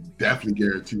 that definitely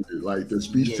guaranteed it. Like the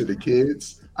speech to the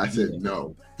kids, I said,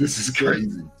 no, this is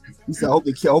crazy. He said, I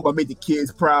hope I made the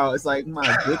kids proud. It's like,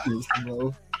 my goodness,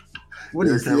 bro. What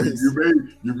is this?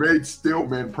 You made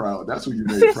Stillman proud. That's what you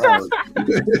made proud.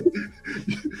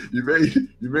 you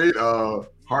made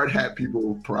hard hat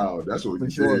people proud. That's what you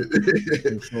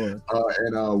did. For sure.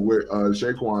 And with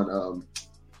Shaquan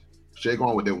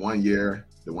with the 1 year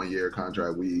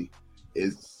contract,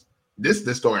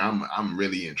 this story I'm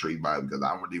really intrigued by because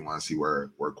I really want to see where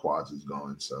Quads is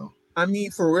going. So I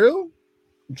mean, for real,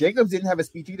 Jacobs didn't have a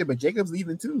speech either, but Jacobs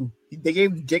leaving too. They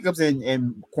gave Jacobs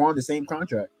and Quan the same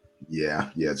contract. Yeah.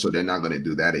 So they're not going to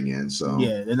do that again. So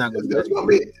yeah, they're not going to. There's going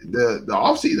to be the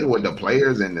offseason with the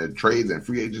players and the trades and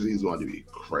free agency is going to be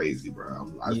crazy,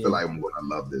 bro. I feel like I'm going to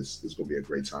love this. This is going to be a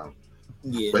great time.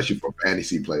 Yeah, especially for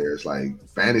fantasy players. Like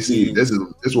fantasy, this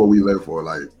is what we live for.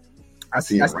 Like I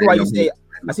see why you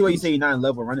say you're not in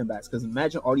love with running backs, because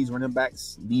imagine all these running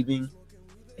backs leaving.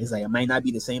 It's like it might not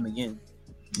be the same again.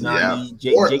 You know what I mean?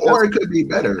 Or it could be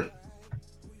better.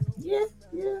 Yeah.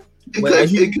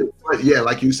 It could, yeah,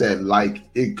 like you said, like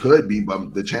it could be,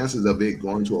 but the chances of it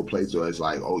going to a place where it's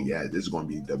like, oh yeah, this is going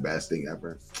to be the best thing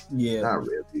ever. Yeah, not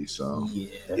really. So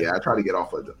yeah, I try to get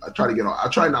off. I try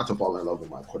not to fall in love with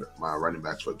my running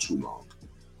backs for too long.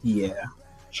 Yeah.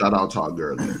 Shout out Todd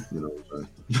Gurley. You know what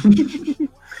I'm saying?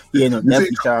 Yeah, no,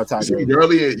 definitely shout out Todd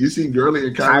Gurley. You see Gurley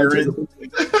and Kyron.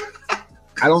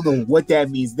 I don't know what that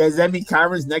means. Does that mean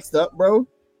Kyron's next up, bro?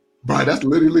 Bro, that's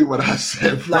literally what I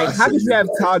said. Bro. Like, how did you have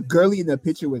Todd Gurley in the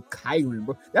picture with Kyron,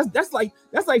 bro? That's like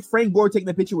Frank Gore taking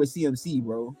a picture with CMC,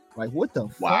 bro. Like, what the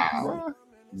fuck, bro?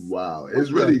 Wow, it's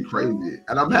really crazy,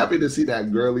 and I'm happy to see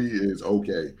that Gurley is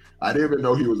okay. I didn't even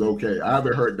know he was okay. I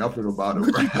haven't heard nothing about him.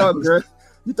 You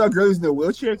thought Gurley was in a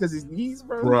wheelchair because his knees,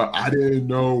 bro? Bro, I didn't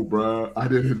know, bro.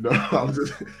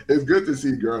 It's good to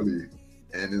see Gurley,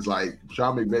 and it's like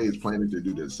Sean McVay is planning to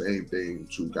do the same thing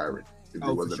to Kyron. If he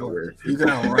wasn't aware. You're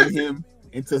gonna run him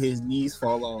until his knees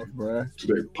fall off, bro.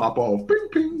 They pop off, ping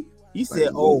ping. We said,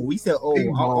 I always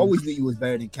knew you was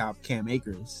better than Cam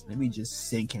Akers. Let me just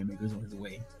send Cam Akers on his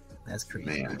way. That's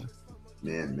crazy,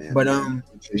 man. But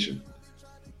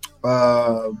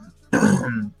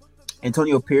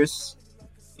Antonio Pierce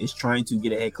is trying to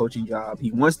get a head coaching job.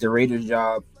 He wants the Raiders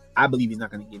job. I believe he's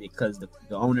not going to get it because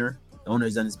the owner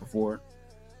has done this before.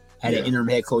 Had an interim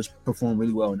head coach perform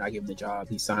really well and not give him the job.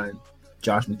 He signed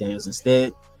Josh McDaniels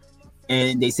instead.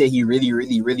 And they say he really,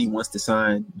 really, really wants to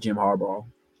sign Jim Harbaugh.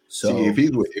 So see, if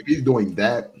he's doing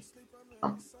that,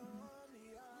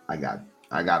 I got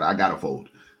to fold.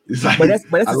 It's like, that's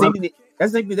the same thing.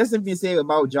 That's the same thing to say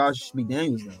about Josh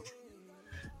McDaniels, though.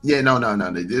 Yeah, no.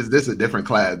 This is a different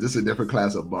class. This is a different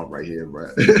class of bump right here, bro.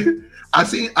 I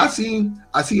seen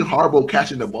Harbaugh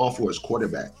catching the ball for his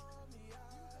quarterback.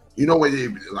 You know when they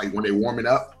warming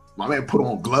up, my man put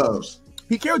on gloves.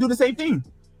 He can't do the same thing.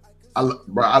 I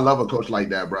love a coach like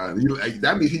that, bro.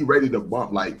 That means he's ready to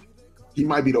bump. Like he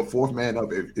might be the fourth man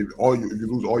up if you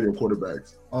lose all your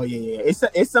quarterbacks. Oh yeah.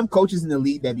 It's some coaches in the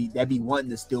league that be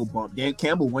wanting to still bump. Dan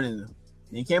Campbell one of them.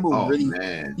 Dan Campbell he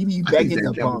be begging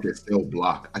to bump. Can still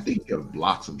block. I think he can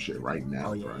block some shit right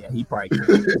now. Oh yeah, bro. yeah. He probably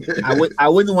can. I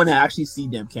wouldn't want to actually see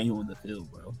Dan Campbell on the field,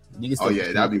 bro.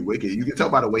 That'd be wicked. You can tell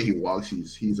by the way he walks.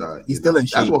 He's still in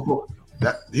shape.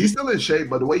 He's still in shape,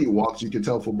 but the way he walks, you can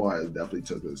tell football has definitely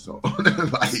took his toll.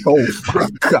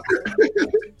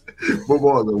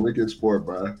 Football is a wicked sport,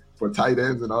 bro. For tight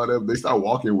ends and all them, they start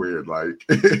walking weird. Like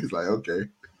it's like okay.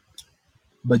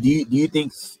 But do you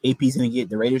think AP's gonna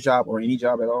get the Raiders job or any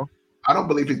job at all? I don't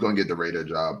believe he's gonna get the Raider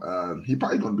job. He's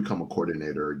probably gonna become a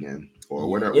coordinator again or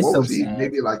whatever. It's what so was he? sad.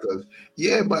 Maybe like but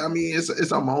I mean,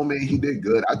 it's a moment. He did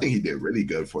good. I think he did really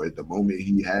good for it. The moment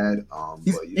he had.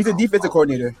 He's a defensive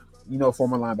coordinator.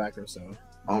 Former linebacker. So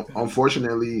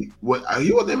unfortunately,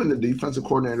 he wasn't even the defensive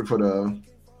coordinator for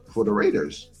the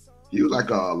Raiders. He was like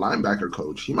a linebacker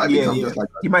coach. He might become just like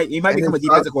he might become a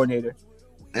defensive coordinator.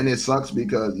 And it sucks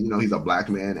because he's a black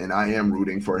man, and I am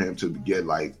rooting for him to get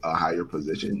like a higher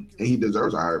position, and he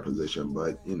deserves a higher position.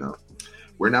 But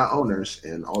we're not owners,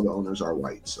 and all the owners are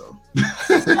white, so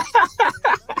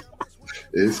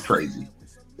it's crazy.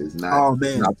 It's not. Oh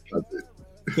man, not pleasant.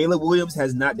 Caleb Williams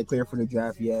has not declared for the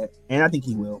draft yet, and I think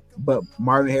he will. But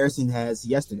Marvin Harrison has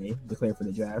yesterday declared for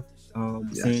the draft,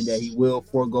 saying that he will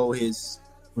forego his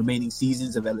remaining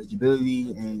seasons of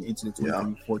eligibility and into the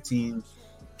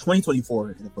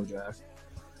 2024 NFL draft.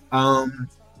 I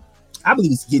believe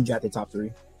he's getting drafted top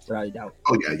 3, without a doubt.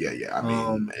 Oh yeah. I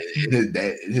mean, his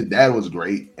dad was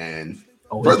great. And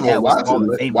first of all,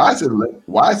 why is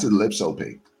his lip so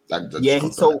pink?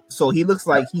 So he looks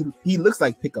like he looks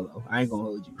like Piccolo. I ain't gonna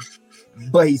hold you,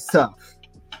 but he's tough.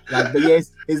 But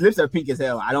yes, his lips are pink as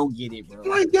hell. I don't get it, bro.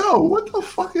 Like, yo, what the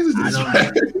fuck is this?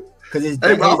 Because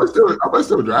I'm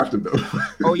still drafted though.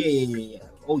 Oh yeah.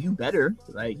 oh, you better.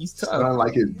 Like, he's tough. Sound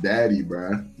like his daddy,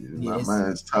 bro. My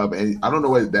man's tough, and I don't know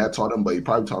what his dad taught him, but he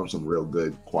probably taught him some real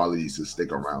good qualities to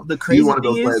stick around. The crazy he's one of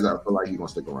those thing players is, that I feel like he's gonna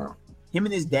stick around. him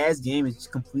and his dad's game is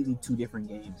completely two different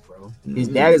games, bro. His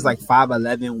dad is like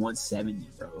 5'11", 170,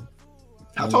 bro.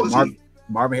 How tall is he?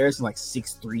 Marvin Harrison like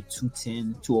 6'3",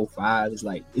 210, 205. It's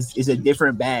like it's a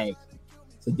different bag.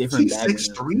 It's a different bag.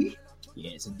 6'3"?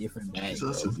 Yeah, it's a different bag.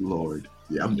 Jesus bro. is Lord.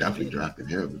 Yeah, I'm definitely drafting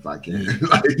him if I can.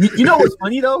 You know what's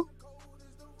funny though?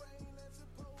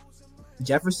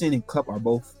 Jefferson and Cup are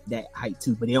both that height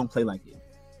too, but they don't play like it.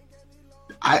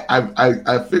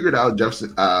 I figured out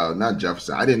Jefferson. Not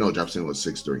Jefferson. I didn't know Jefferson was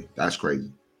 6'3". That's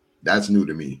crazy. That's new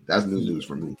to me. That's new news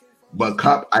for me. But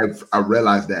Cup, I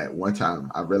realized that one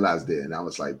time. I realized it, and I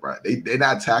was like, bro, they're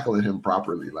not tackling him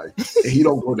properly. Like, and he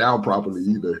don't go down properly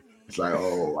either. It's like,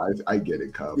 oh, I get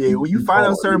it, Cup. Yeah, when you find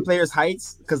out certain players'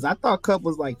 heights, because I thought Cup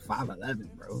was like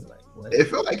 5'11", bro. Like, what? It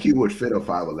felt like he would fit a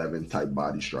 5'11" type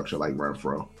body structure, like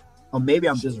Renfro. Or maybe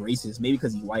I'm just racist. Maybe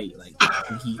because he's white. Like,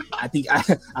 I think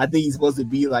he's supposed to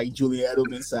be like Julian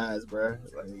Edelman size, bro.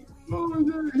 Like, oh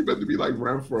yeah, he's about to be like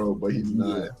Renfro, but he's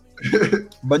not.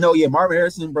 But no, yeah, Marvin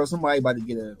Harrison, bro. Somebody about to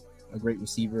get a great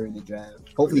receiver in the draft.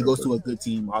 Hopefully, he goes to a good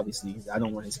team. Obviously, I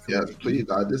don't want his career. Yes, please.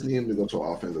 I just need him to go to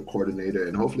an offensive coordinator,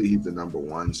 and hopefully, he's the number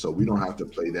one. So we don't have to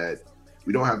play that.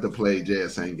 We don't have to play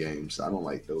JSN games. I don't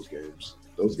like those games.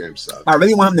 Those games suck. I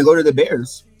really want him to go to the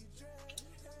Bears.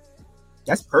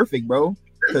 That's perfect, bro.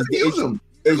 Because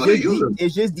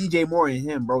it's just DJ Moore and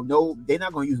him, bro. No, they're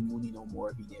not gonna use Mooney no more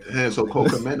if he gets. Yeah, so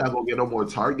Kokemet not gonna get no more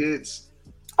targets.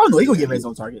 Oh no, he gonna get red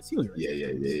zone targets.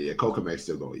 Yeah. Kokemet's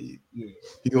still gonna eat. Yeah,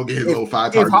 he gonna get his little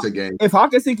 5 targets a game. If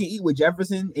Hawkinson can eat with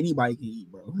Jefferson, anybody can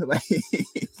eat, bro. Like,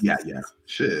 yeah.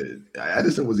 Shit,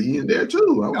 Addison was eating there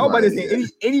too.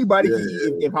 Anybody can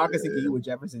eat if Hawkinson can eat with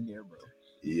Jefferson there, bro.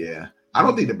 Yeah, I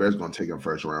don't think the Bears gonna take him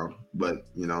first round, but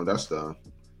that's the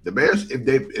Bears. If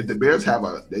the Bears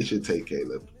they should take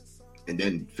Caleb and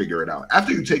then figure it out.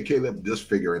 After you take Caleb, just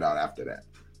figure it out after that.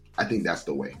 I think that's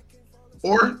the way.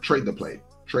 Or trade the play.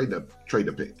 Trade the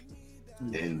pick.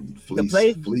 And fleece.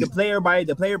 The play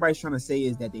everybody's trying to say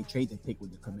is that they trade the pick with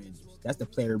the Commanders. That's the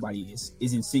play everybody is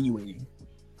insinuating.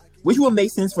 Which will make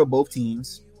sense for both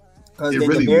teams. Because then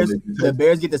the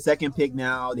Bears get the second pick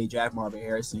now. They draft Marvin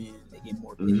Harrison. They get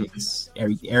more picks.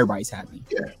 Everybody's happy.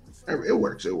 Yeah. It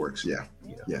works. Yeah.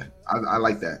 I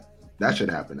like that. That should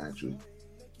happen actually.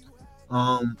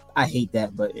 I hate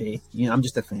that, but I'm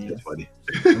just a fan. It's funny.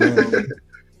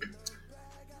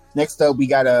 Next up, we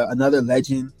got another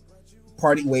legend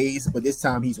parting ways, but this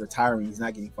time he's retiring. He's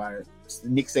not getting fired. It's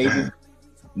Nick Saban.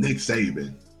 Nick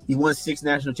Saban. He won 6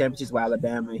 national championships with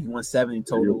Alabama. He won 7 in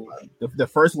total. The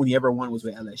first one he ever won was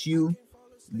with LSU.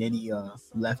 And then he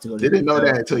left to go to Didn't know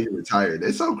that until you retired.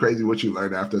 It's so crazy what you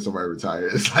learn after somebody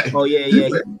retired. It's like, oh yeah.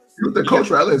 You were the coach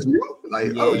for LSU?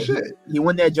 Like, oh shit. He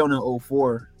won that joint in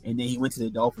 2004, and then he went to the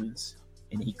Dolphins,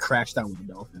 and he crashed out with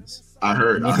the Dolphins. I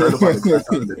heard about the crash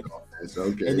out with the Dolphins.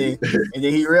 Okay. And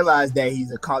then he realized that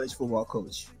he's a college football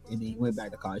coach, and then he went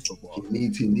back to college football. He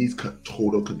needs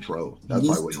total control. He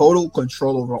needs total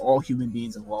control over all human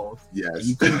beings involved. Yes.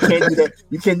 You can't do that.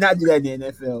 You cannot do that in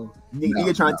the NFL.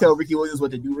 Nigga trying to tell Ricky Williams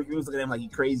what to do. Ricky Williams looking at him like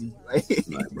he's crazy. Like,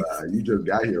 bro, you just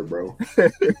got here, bro.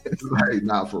 Like,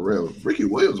 nah, for real. Ricky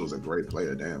Williams was a great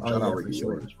player. Damn. Shout out Ricky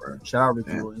Williams, bro. Shout out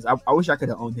Ricky Williams. I wish I could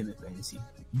have owned him in fantasy.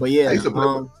 But yeah,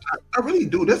 I really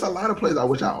do. There's a lot of players I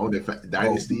wish I owned in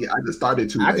Dynasty. I just started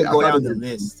too late. I could go down the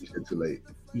list. Too late.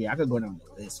 Yeah, I could go down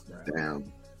the list, bro.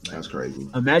 Damn, that's crazy.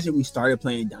 Imagine we started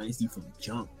playing Dynasty from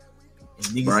jump. And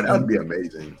niggas, bro, that would be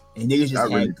amazing. And niggas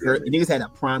just niggas had a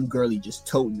prime girly just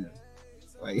toting them.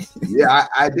 Like, yeah,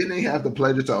 I didn't have the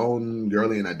pleasure to own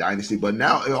Gurley in a Dynasty, but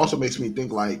now it also makes me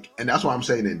think like, and that's why I'm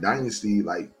saying in Dynasty,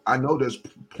 like I know there's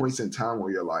points in time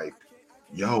where you're like,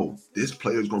 yo, this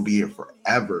player's gonna be here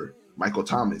forever. Michael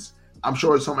Thomas. I'm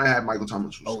sure somebody had Michael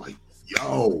Thomas was like,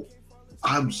 yo,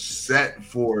 I'm set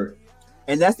for.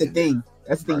 And that's the thing.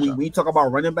 That's the thing. When we talk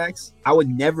about running backs, I would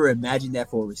never imagine that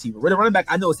for a receiver. With a running back,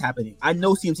 I know it's happening. I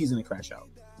know CMC's gonna crash out.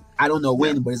 I don't know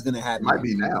when, but it's gonna happen. It might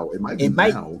be now. It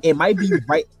might be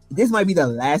right. This might be the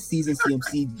last season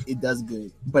CMC it does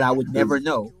good, but I would never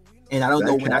know, and I don't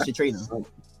know when I should trade him.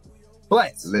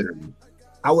 But literally,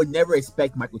 I would never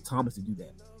expect Michael Thomas to do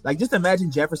that. Like, just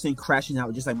imagine Jefferson crashing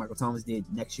out just like Michael Thomas did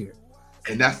next year.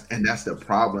 And that's the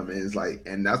problem is like,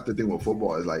 and that's the thing with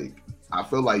football is like, I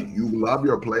feel like you love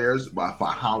your players, but for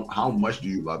how much do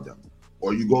you love them?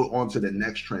 Or you go on to the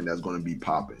next trend that's going to be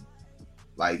popping.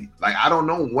 Like I don't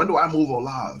know. When do I move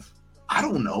Olave? I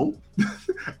don't know.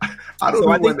 I don't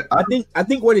know. I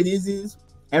think what it is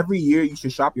every year you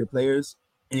should shop your players,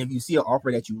 and if you see an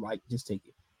offer that you like, just take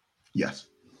it. Yes.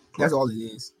 That's all it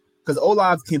is. Because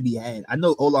Olaf can be had. I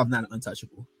know Olaf not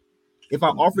untouchable. If I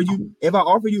offered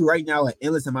you right now an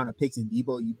endless amount of picks in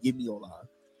Debo, you give me Olaf.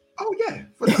 Oh yeah.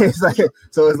 It's like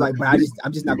but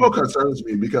I'm just not. Debo concerns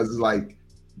me because it's like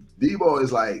Debo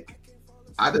is like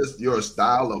your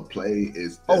style of play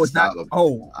is it's not. I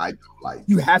don't like.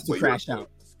 You have to crash out.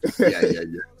 Yeah.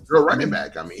 You're a running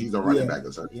back. I mean, he's a running back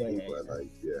essentially.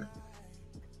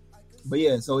 But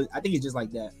yeah, so I think it's just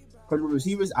like that. Because with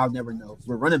receivers, I'll never know.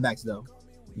 With running backs, though,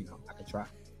 I can try.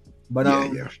 But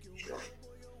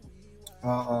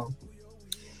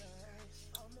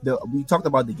we talked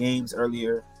about the games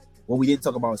earlier. What we didn't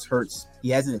talk about is Hurts. He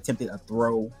hasn't attempted a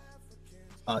throw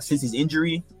since his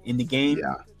injury in the game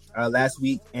last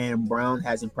week, and Brown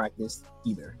hasn't practiced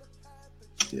either.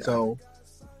 Yeah. So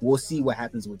we'll see what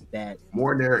happens with that.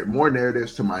 More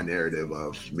narratives to my narrative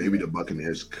of maybe the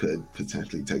Buccaneers could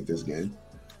potentially take this game.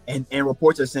 And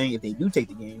reports are saying if they do take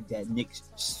the game, that Nick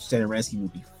Sirianni will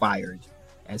be fired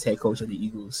as head coach of the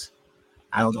Eagles.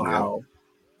 I don't know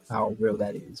how real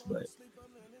that is, but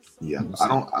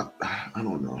I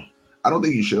don't know. I don't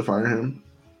think you should fire him.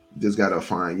 You just gotta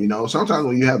find. Sometimes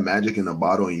when you have magic in a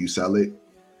bottle and you sell it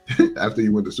after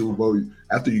you win the Super Bowl,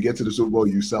 after you get to the Super Bowl,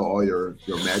 you sell all your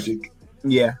magic.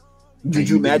 Yeah.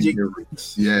 Juju magic. You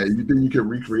think you can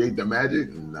recreate the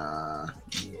magic? Nah.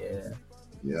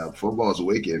 Yeah, football's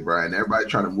wicked, bro, and everybody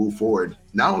trying to move forward.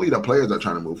 Not only the players are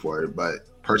trying to move forward, but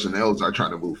personnels are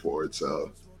trying to move forward.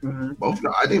 So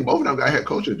I think both of them got head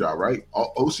coaching job, right?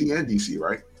 OC and DC,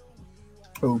 right?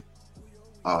 Who?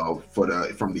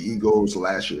 From the Eagles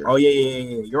last year. Oh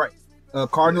yeah. You're right.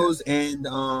 Cardinals and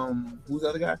who's the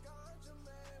other guy?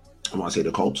 I want to say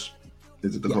the Colts.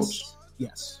 Is it the Colts?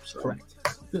 Yes, correct.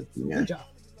 Good job.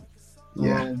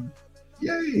 Yeah.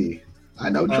 Yay!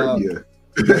 I know trivia.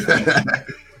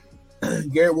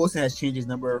 Garrett Wilson has changed his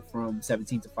number from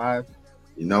 17 to 5.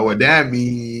 You know what that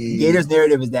means? Gators'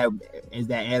 narrative is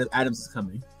that Adams is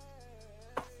coming.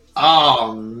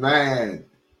 Oh man,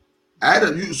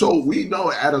 so we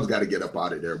know Adams got to get up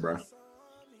out of there, bro.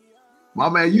 My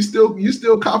man, you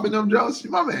still copping them Jones?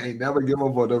 My man ain't never give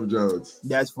up on them Jones.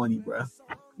 That's funny, bro.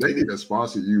 They need to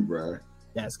sponsor you, bro.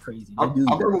 That's crazy. I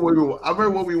remember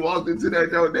when we walked into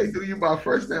that though, they threw you my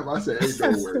first name. I said, ain't no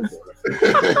way,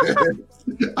 bro.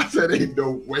 I said, ain't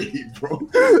no way, bro.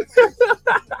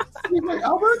 He's like,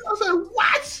 Albert? I said,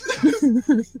 what?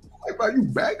 Like, bro, you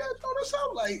bagged that phone or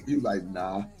something? Like, he was like,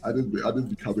 nah. I just be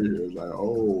coming here. It's like,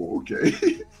 oh,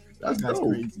 okay. That's dope.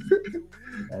 Crazy.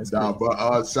 That's nah, crazy.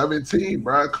 But 17,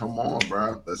 bro. Come on,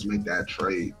 bro. Let's make that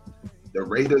trade. The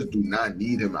Raiders do not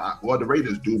need him. The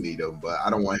Raiders do need him, but I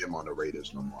don't want him on the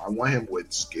Raiders no more. I want him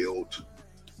with skilled.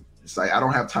 It's like I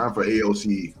don't have time for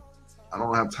AOC. I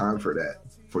don't have time for that.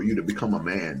 For you to become a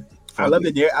man. I love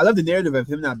the narrative of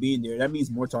him not being there. That means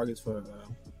more targets for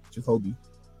Jacoby.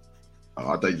 Oh,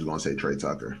 I thought you was gonna say Trey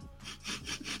Tucker.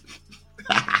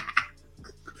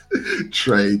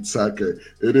 Trey Tucker.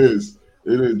 It is.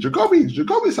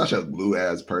 Jacoby's such a glue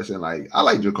ass person. Like I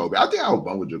like Jacoby. I think I would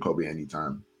bump with Jacoby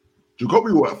anytime.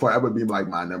 Jacoby will forever be like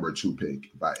my number 2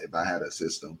 pick if I had a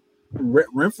system.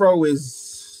 Renfro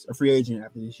is a free agent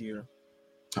after this year.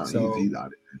 So, he's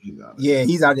out there. Yeah,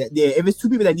 he's out there. Yeah, if it's 2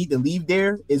 people that need to leave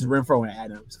there, it's Renfro and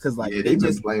Adams. Because they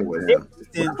just playing with him.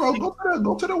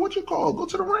 Go to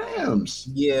the Rams.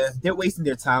 Yeah, they're wasting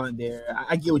their talent there.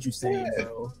 I get what you're saying,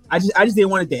 though. I just didn't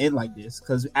want it to end like this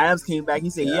because Adams came back. He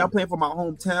said, "Yeah, I'm playing for my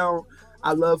hometown.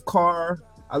 I love Carr.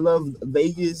 I love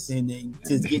Vegas," and then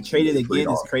to get traded again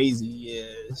is crazy. Yeah.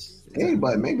 Hey,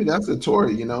 but maybe that's the tour.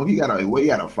 He got a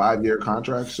 5-year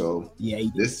contract, so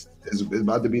this is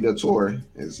about to be the tour.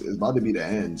 It's about to be the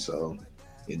end, so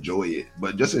enjoy it.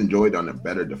 But just enjoy it on a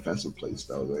better defensive place,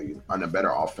 though. Like, on a better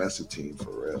offensive team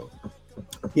for real.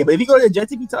 Yeah, but if you go to the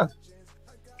Jets, it'd be tough.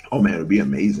 Oh man, it'd be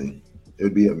amazing.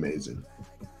 It'd be amazing,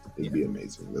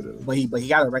 literally. But he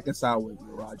got to reconcile with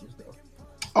Rodgers, though.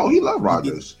 Oh, he loved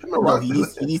Rodgers.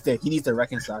 He needs to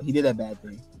reconcile. He did a bad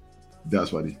thing. That's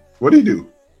funny. What did he do?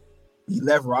 He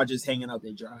left Rodgers hanging out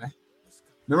there dry.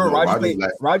 Remember,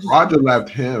 Rodgers left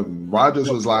him. Rodgers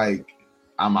was like,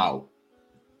 "I'm out."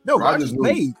 No, Rodgers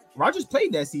played. Rodgers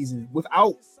played that season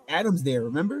without Adams there.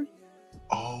 Remember?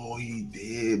 Oh, he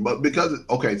did. But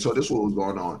so this is what was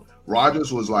going on.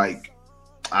 Rodgers was like,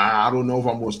 "I don't know if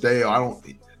I'm gonna stay. I don't."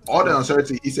 All the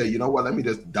uncertainty. He said, "You know what? Let me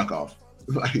just duck off."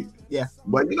 Like, yeah.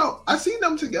 But I seen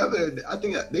them together. I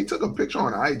think they took a picture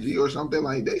on IG or something.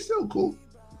 Like, they still cool.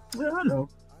 Yeah, I know.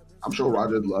 I'm sure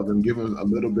Rodgers loved him. Give him a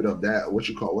little bit of that. What's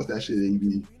that shit that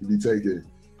you be taking?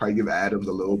 Probably give Adams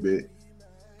a little bit,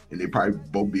 and they probably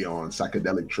both be on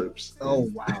psychedelic trips. Oh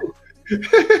wow!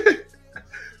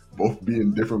 Both be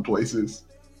in different places.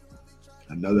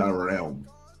 Another realm.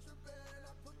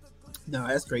 No,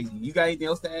 that's crazy. You got anything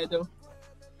else to add though?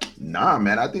 Nah,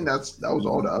 man. I think that was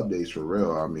all the updates for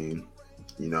real. I mean,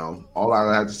 all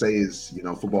I have to say is,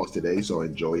 football's today, so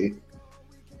enjoy it.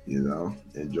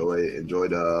 Enjoy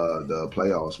the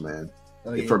playoffs, man.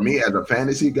 Oh, yeah. For me as a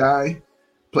fantasy guy,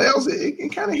 playoffs it can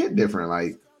kind of hit different.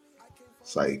 Like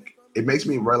it's like it makes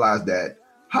me realize that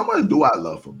how much do I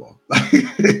love football? Because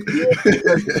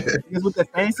with the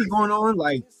fantasy going on,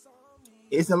 like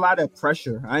it's a lot of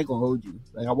pressure. I ain't gonna hold you.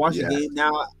 Like I watch the game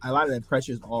now, a lot of that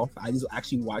pressure is off. I just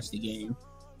actually watch the game.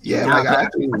 Yeah, now, like I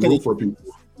actually root for people.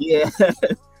 Yeah.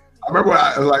 I remember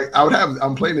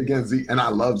I'm playing against Zeke and I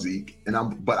love Zeke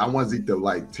but I want Zeke to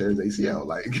like tear his ACL.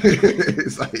 Like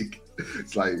it's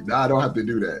like nah, I don't have to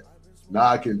do that. Now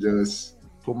I can just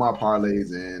put my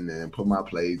parlays in and put my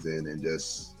plays in and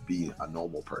just be a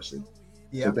normal person.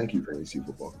 Yeah. So thank you, fantasy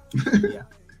football. Yeah.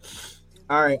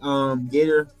 All right,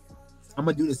 Gator, I'm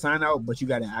gonna do the sign out, but you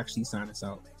gotta actually sign us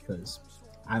out because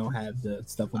I don't have the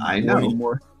stuff on my board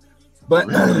anymore. But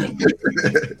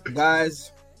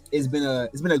guys, it's been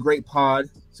a great pod.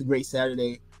 It's a great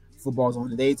Saturday. Football's on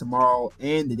today, tomorrow,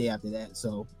 and the day after that.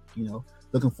 So,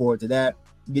 looking forward to that.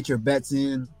 Get your bets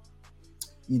in.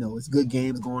 It's good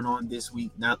games going on this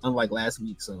week, not unlike last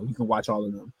week, so you can watch all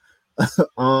of them.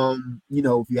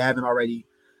 If you haven't already,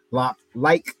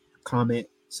 like, comment,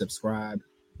 subscribe.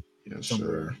 Yes,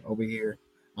 sir. Over here.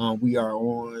 We are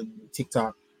on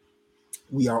TikTok.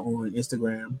 We are on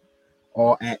Instagram.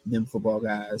 All at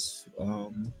Demfootballguys.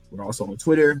 We're also on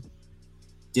Twitter.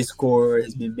 Discord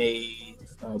has been made.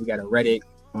 We got a Reddit.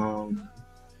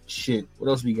 What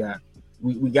else we got?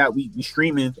 We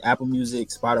streaming Apple Music,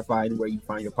 Spotify, anywhere you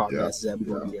find your podcasts.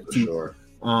 We're gonna be there too. Sure.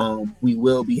 We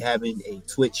will be having a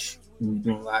Twitch. We're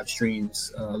doing live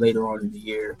streams later on in the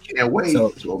year. Can't wait. So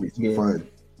it's gonna be fun.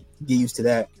 Get used to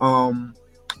that.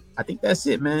 I think that's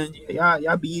it, man.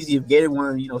 Y'all be easy. If Gator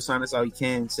one, sign us out, you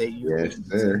can say you. Yes,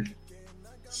 sir.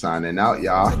 Signing out,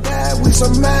 y'all. We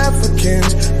some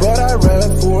Africans, but I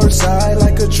run foresight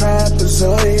like a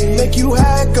trapezoid. Make you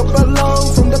hack up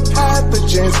along from the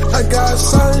pathogens. I got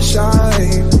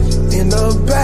sunshine in the back.